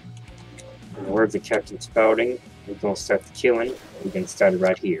 in the words of Captain Spouting, we're gonna start the killing, we're gonna start it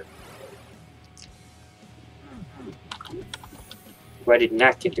right here. Who I did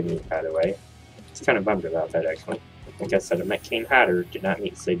not get to meet, by the way. I was kind of bummed about that, actually. Like I said, I met Kane Hodder, did not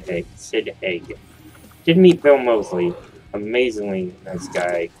meet Sid Haig. Did meet Bill Mosley, amazingly nice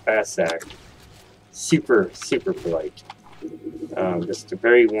guy, class act, super polite. Just a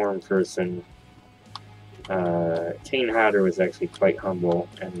very warm person. Kane Hodder was actually quite humble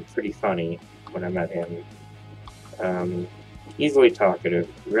and pretty funny when I met him. Easily talkative,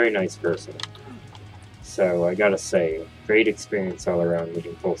 very nice person. So I gotta say, great experience all around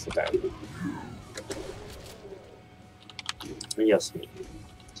meeting both of them. Yes, me.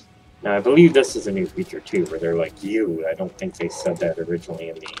 Now I believe this is a new feature too, where they're like you. I don't think they said that originally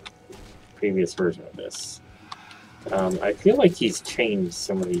in the previous version of this. I feel like he's changed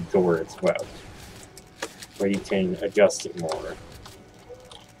some of the gore as well, where you can adjust it more.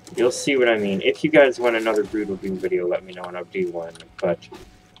 You'll see what I mean. If you guys want another Brutal Doom video, let me know and I'll do one. But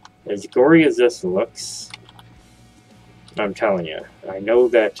as gory as this looks, I'm telling you, I know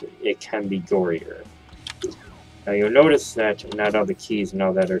that it can be gorier. Now you'll notice that not all the keys and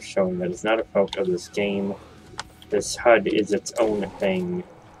all that are showing that it's not a fault of this game. This HUD is its own thing.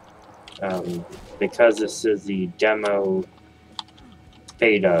 Because this is the demo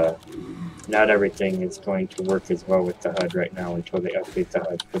beta, not everything is going to work as well with the HUD right now until they update the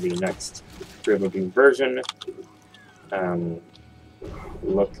HUD for the next Brutal Doom version.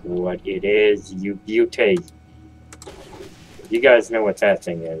 Look what it is, you beauty. You guys know what that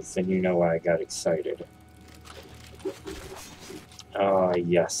thing is, and you know why I got excited. Oh,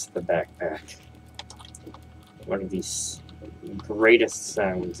 yes, the backpack. One of these greatest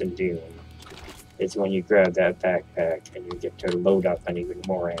sounds in Doom is when you grab that backpack and you get to load up on even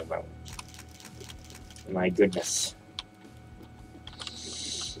more ammo. My goodness.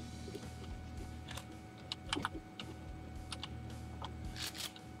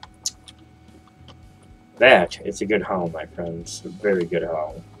 That is a good haul, my friends. A very good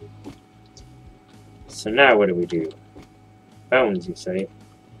haul. So now what do? Bones, you say?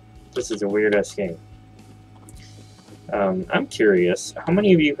 This is a weird-ass game. I'm curious, how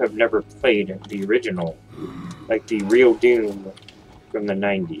many of you have never played the original, like the real Doom from the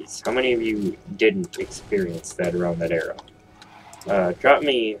 90s? How many of you didn't experience that around that era? Drop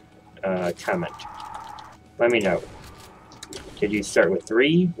me a comment. Let me know. Did you start with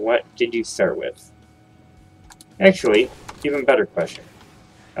 3? What did you start with? Actually, even better question.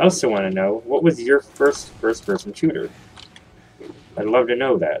 I also want to know, what was your first-person shooter? I'd love to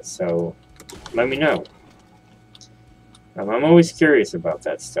know that, so let me know. I'm always curious about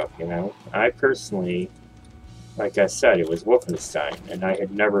that stuff, you know. I personally, like I said, it was Wolfenstein, and I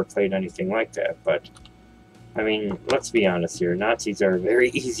had never played anything like that, but, I mean, let's be honest here, Nazis are a very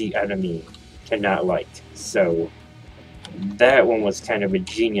easy enemy to not like, so that one was kind of a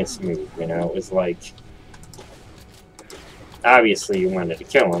genius move, you know. It was like, obviously you wanted to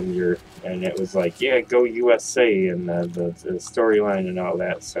kill him, and it was like, yeah, go USA, and the storyline and all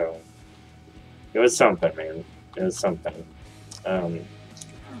that, so it was something, man. It was something.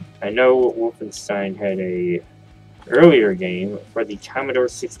 I know Wolfenstein had a earlier game for the Commodore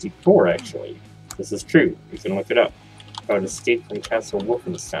 64, actually. This is true. You can look it up. Called Escape from Castle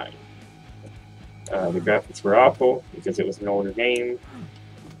Wolfenstein. The graphics were awful because it was an older game.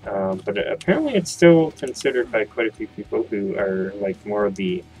 But apparently it's still considered by quite a few people who are like more of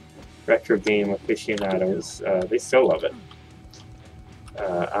the retro game aficionados. They still love it.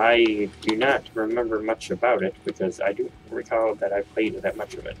 I do not remember much about it because I don't recall that I played that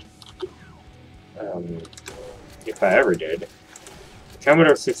much of it. If I ever did.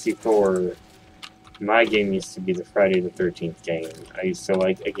 Commodore 64, my game used to be the Friday the 13th game. I used to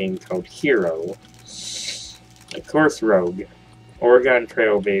like a game called Hero. Of course, Rogue. Oregon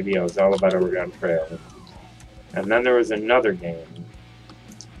Trail, baby. I was all about Oregon Trail. And then there was another game.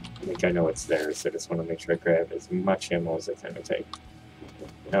 I think I know it's there, so I just want to make sure I grab as much ammo as I can to take.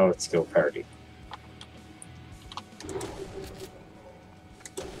 Now let's go party.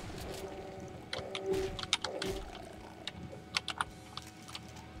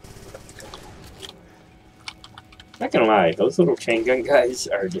 Not gonna lie, those little chain gun guys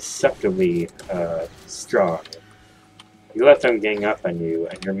are deceptively strong. You let them gang up on you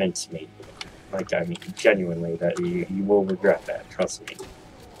and you're mincemeat. Like, I mean, genuinely, that you will regret that, trust me.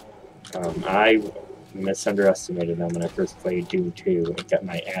 I misunderestimated them when I first played Doom 2 and got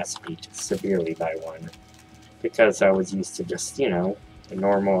my ass beat severely by one. Because I was used to just, you know, a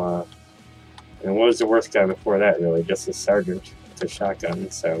normal, and what was the worst guy before that, really? Just a sergeant with a shotgun,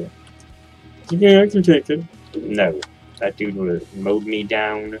 so... Yeah, I can take it. No. That dude would have mowed me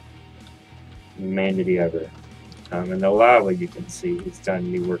down. Man, did he ever. And the lava, you can see, he's done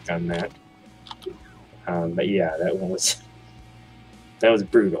new work on that. But yeah, that one was... that was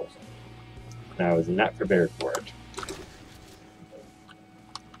brutal. I was not prepared for it.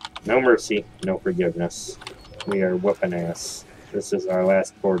 No mercy, no forgiveness. We are whooping ass. This is our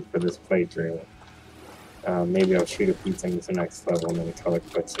last board for this playthrough. Maybe I'll shoot a few things the next level and then call it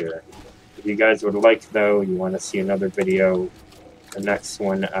quits here. If you guys would like, though, you want to see another video, the next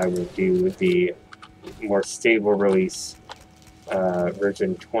one I will do the more stable release,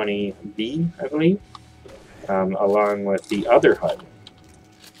 version 20B, I believe, along with the other HUD.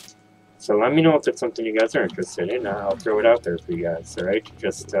 So let me know if it's something you guys are interested in. I'll throw it out there for you guys, alright?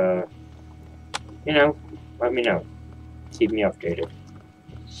 Just, you know, let me know. Keep me updated.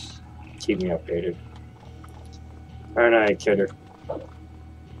 Keep me updated. Alright, kidder.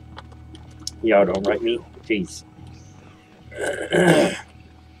 Y'all don't like me? Peace.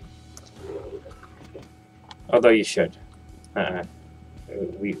 Although you should. You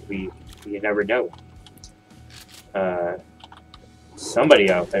never know.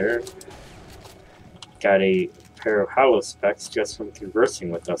 Somebody out there got a pair of hollow specs just from conversing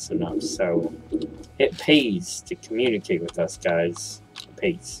with us enough, so it pays to communicate with us, guys. It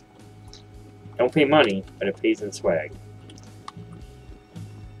pays. Don't pay money, but it pays in swag.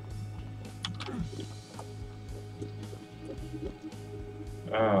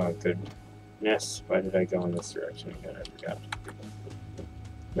 Oh, goodness. Why did I go in this direction again? I forgot.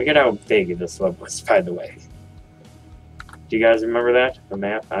 Look at how big this level is, by the way. Do you guys remember that? The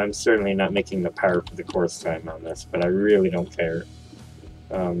map? I'm certainly not making the par for the course time on this, but I really don't care.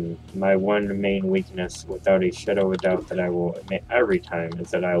 My one main weakness, without a shadow of a doubt, that I will admit every time,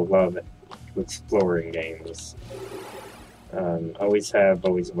 is that I love exploring games. Always have,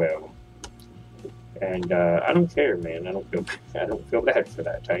 always will. And I don't care, man. I don't feel bad for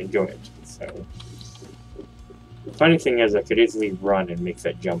that. I enjoy it. So the funny thing is, I could easily run and make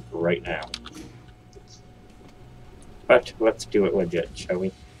that jump right now. But let's do it legit, shall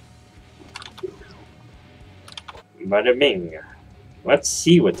we? Bada bing. Let's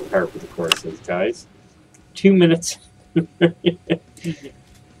see what the part of the course is, guys. 2 minutes.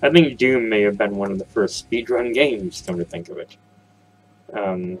 I think Doom may have been one of the first speedrun games, come to think of it.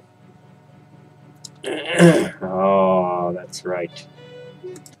 Oh, that's right.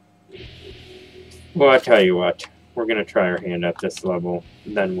 Well, I tell you what. We're going to try our hand at this level,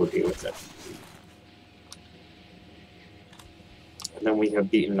 then we'll deal with it. And then we have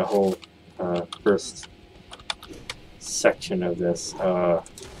beaten the whole first section of this. God,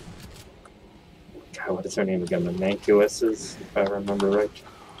 what is her name again? The Mancuses, if I remember right.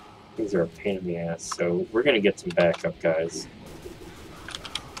 These are a pain in the ass, so we're going to get some backup, guys.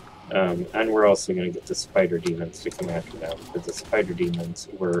 And we're also going to get the spider demons to come after now, because the spider demons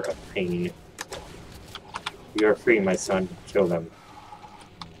were a pain. You are free, my son. Kill them.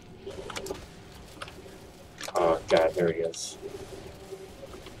 Oh, God, there he is.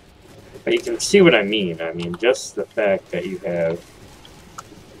 But you can see what I mean. I mean, just the fact that you have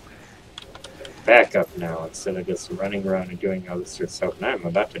backup now, instead of just running around and doing all this yourself, and I'm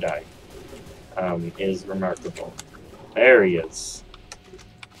about to die, is remarkable. There he is.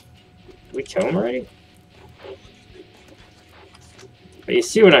 Did we kill him already? But you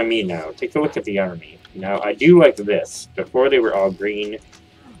see what I mean now. Take a look at the army. Now, I do like this. Before they were all green.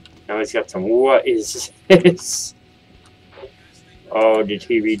 Now he's got some... What is this? Oh, did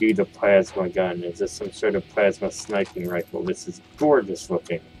he redo the plasma gun? Is this some sort of plasma sniping rifle? This is gorgeous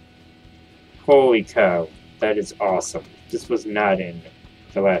looking. Holy cow. That is awesome. This was not in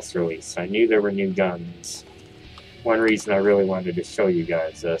the last release. I knew there were new guns. One reason I really wanted to show you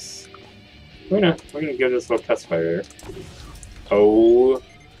guys this. We're gonna give this a little test fire here. Oh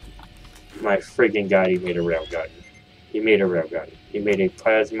my friggin' god, he made a railgun. He made a railgun. He made a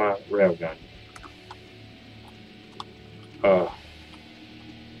plasma railgun.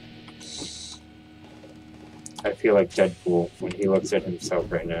 I feel like Deadpool when he looks at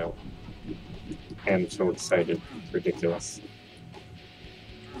himself right now. I'm so excited. It's ridiculous.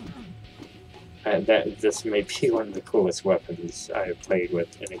 This may be one of the coolest weapons I have played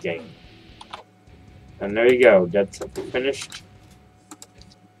with in a game. And there you go. That's something finished.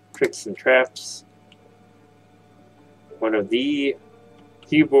 Tricks and traps. One of the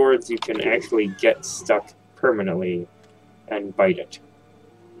few boards you can actually get stuck permanently and bite it.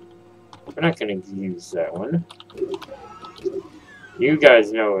 We're not going to use that one. You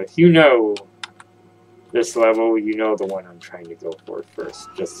guys know, if you know this level, you know the one I'm trying to go for first,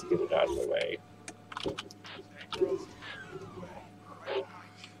 just to get it out of the way.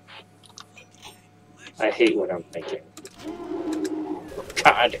 I hate what I'm thinking.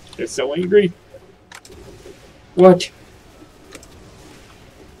 God, they're so angry. What?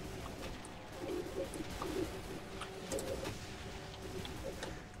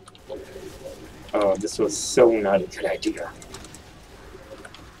 Oh, this was so not a good idea.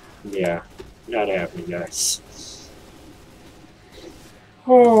 Yeah, not happening, guys.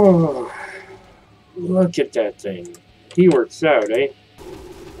 Oh, look at that thing. He works out, eh?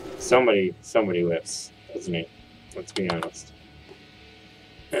 Somebody lifts, doesn't he? Let's be honest.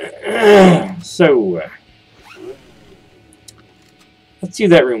 So, let's do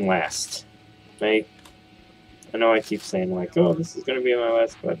that room last. Okay? I know I keep saying, like, oh, this is going to be my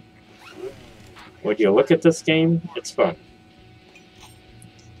last, but would you look at this game? It's fun.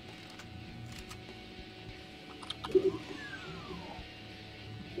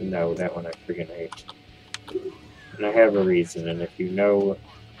 No, that one I friggin' hate. And I have a reason, and if you know,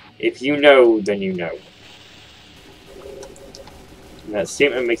 then you know. And that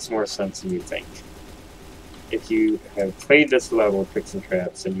statement makes more sense than you think. If you have played this level, Tricks and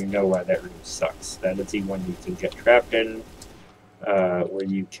Traps, then you know why that room sucks. That is the one you can get trapped in, where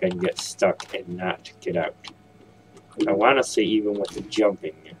you can get stuck and not get out. I want to say even with the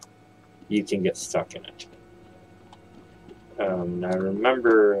jumping, you can get stuck in it. Now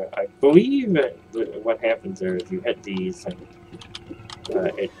remember, I believe what happens there is you hit these and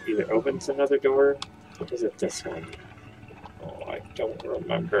it either opens another door, or is it this one? Oh, I don't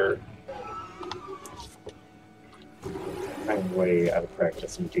remember. I'm way out of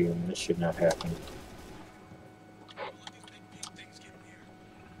practice in Doom. This should not happen.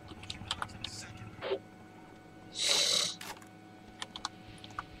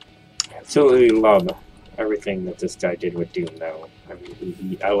 absolutely love everything that this guy did with Doom, though. I mean,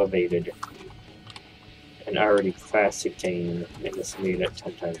 he elevated an already classic game and just made it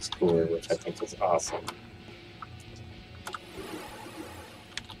 10 times cooler, which I think is awesome.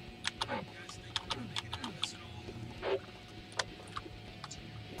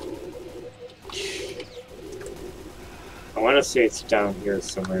 I want to say it's down here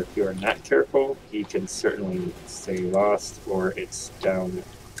somewhere. If you are not careful, you can certainly stay lost, or it's down.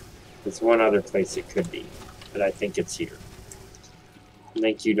 There's one other place it could be, but I think it's here. I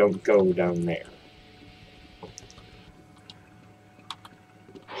think you don't go down there.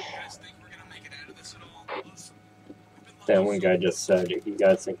 That one guy just said, "You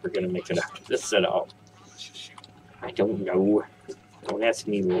guys think we're gonna make it out of this at all?" I don't know. Don't ask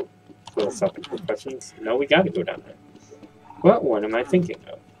me philosophical questions. No, we gotta go down there. What one am I thinking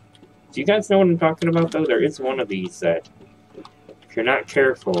of? Do you guys know what I'm talking about, though? There is one of these that, if you're not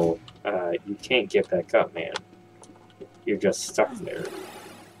careful, you can't get back up, man. You're just stuck there.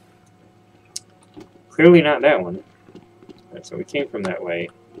 Clearly not that one. Right, so we came from that way.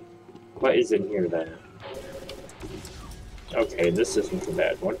 What is in here, then? Okay, this isn't a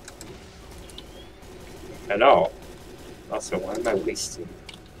bad one. At all. Also, why am I wasting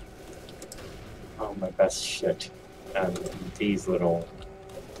all my best shit on these little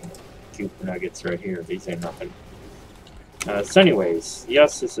goop nuggets right here? These ain't nothing. So anyways,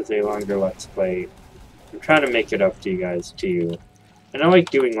 yes, this is a longer Let's Play. I'm trying to make it up to you guys, too. And I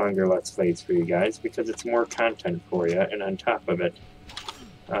like doing longer Let's Plays for you guys, because it's more content for you, and on top of it,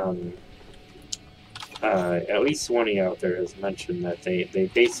 at least one of you out there has mentioned that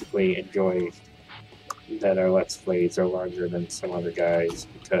they basically enjoy that our Let's Plays are longer than some other guys,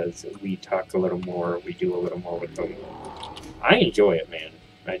 because we talk a little more, we do a little more with them. I enjoy it, man.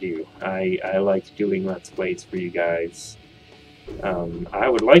 I do. I like doing Let's Plays for you guys. I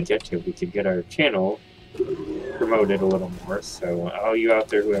would like it if we could get our channel promoted a little more, so all you out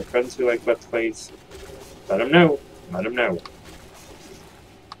there who have friends who like Let's Plays, let them know. Let them know.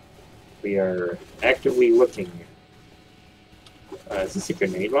 We are actively looking. Is this a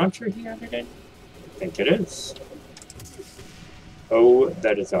grenade launcher he added in? I think it is. Oh,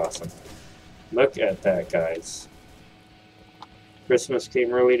 that is awesome. Look at that, guys. Christmas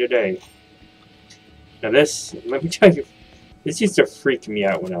came early today. Now this, let me tell you, this used to freak me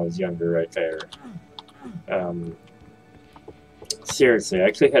out when I was younger right there. Seriously, I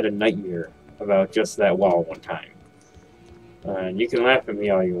actually had a nightmare about just that wall one time. And you can laugh at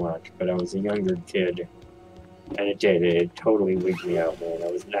me all you want, but I was a younger kid, and it totally wigged me out, man. I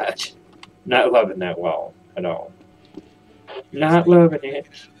was not loving that wall at all. Not loving it.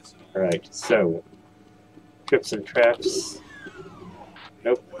 Alright, so, trips and traps.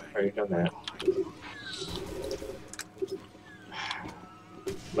 Nope, already done that.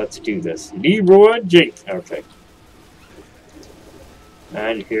 Let's do this. Leroy Jake. Okay.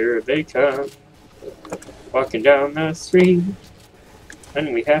 And here they come. Walking down the street.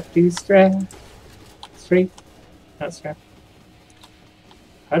 And we have to strap. Straight. Not strap.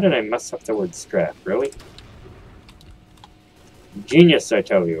 How did I mess up the word strap? Really? Genius, I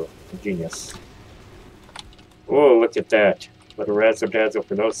tell you. Genius. Oh, look at that. Little razzle-dazzle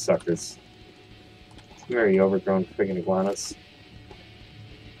for those suckers. Very overgrown friggin' iguanas.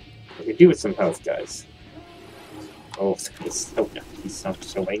 We could do with some health, guys. Oh, so nice. He sounds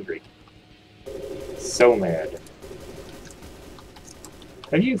so angry. So mad.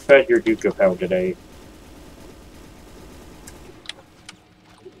 Have you fed your Duke of Hell today?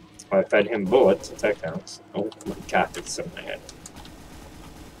 Well, I fed him bullets, if that counts. Oh my god, it's so mad.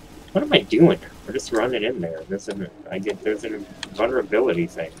 What am I doing? We're just running in there. There's a vulnerability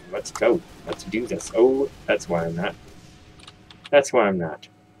thing. Let's go. Let's do this. Oh, that's why I'm not. That's why I'm not.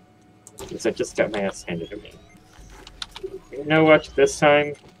 Because I just got my ass handed to me. You know what? This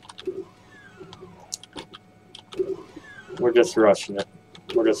time, we're just rushing it.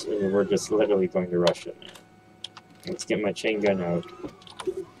 We're just literally going to rush it. Let's get my chain gun out,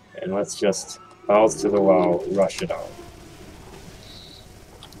 and let's just balls to the wall, rush it all.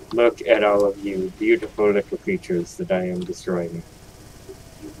 Look at all of you beautiful little creatures that I am destroying.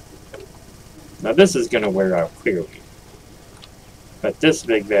 Now this is going to wear out clearly. But this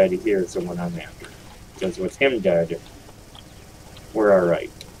big baddie here is the one I'm after. Because with him dead, we're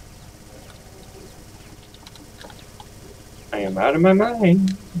alright. I am out of my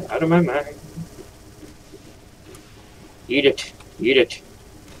mind. Out of my mind. Eat it. Eat it.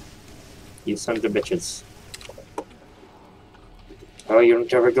 You sons of bitches. Oh, you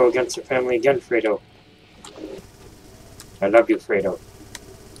don't ever go against your family again, Fredo. I love you, Fredo.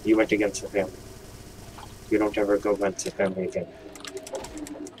 You went against your family. You don't ever go against your family again.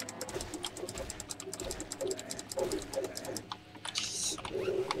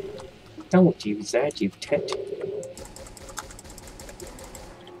 Don't use that, you tit.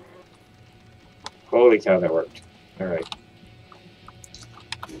 Holy cow, that worked. Alright.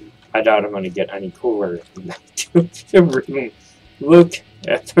 I doubt I'm gonna get any cooler than the room. Look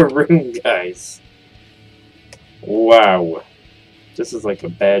at the room, guys. Wow. This is like a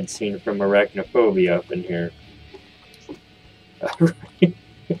bad scene from Arachnophobia up in here. Alright.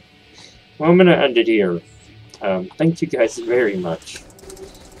 Well, I'm gonna end it here. Thank you guys very much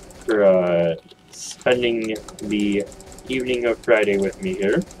for spending the evening of Friday with me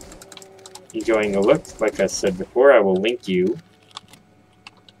here. Enjoying a look. Like I said before, I will link you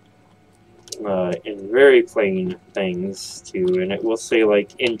in very plain things to, and it will say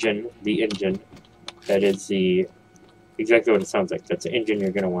like engine, the engine. That is the exactly what it sounds like. That's the engine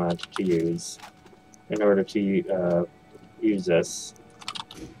you're going to want to use in order to use this.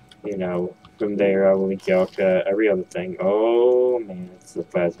 You know, from there I will link you out to every other thing. Oh man, it's the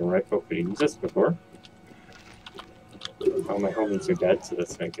plasma rifle. Could have used this before. All my homies are dead, so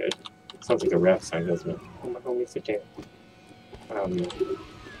that's not good. Sounds like a rap song, doesn't it? All my homies are dead.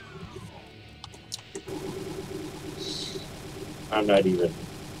 I'm not even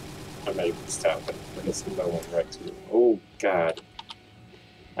stopping for this low one right through. Oh god.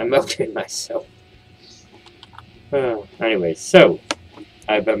 I'm milking myself. Anyway, so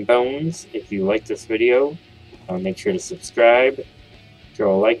I've been Bones. If you like this video, make sure to subscribe,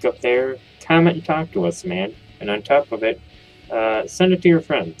 throw a like up there, comment and talk to us, man. And on top of it, send it to your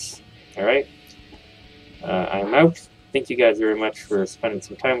friends. Alright? I'm out. Thank you guys very much for spending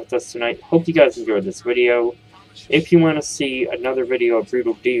some time with us tonight. Hope you guys enjoyed this video. If you want to see another video of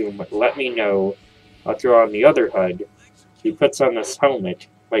Brutal Doom, let me know. I'll throw on the other HUD. He puts on this helmet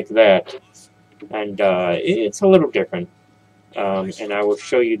like that. And it's a little different. And I will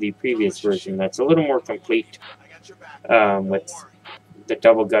show you the previous version that's a little more complete. With the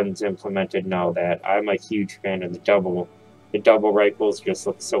double guns implemented and all that. I'm a huge fan of the double. The double rifles just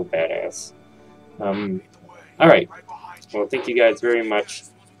look so badass. Alright. Well, thank you guys very much.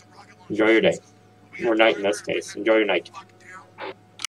 Enjoy your day. Or night in this case. Enjoy your night.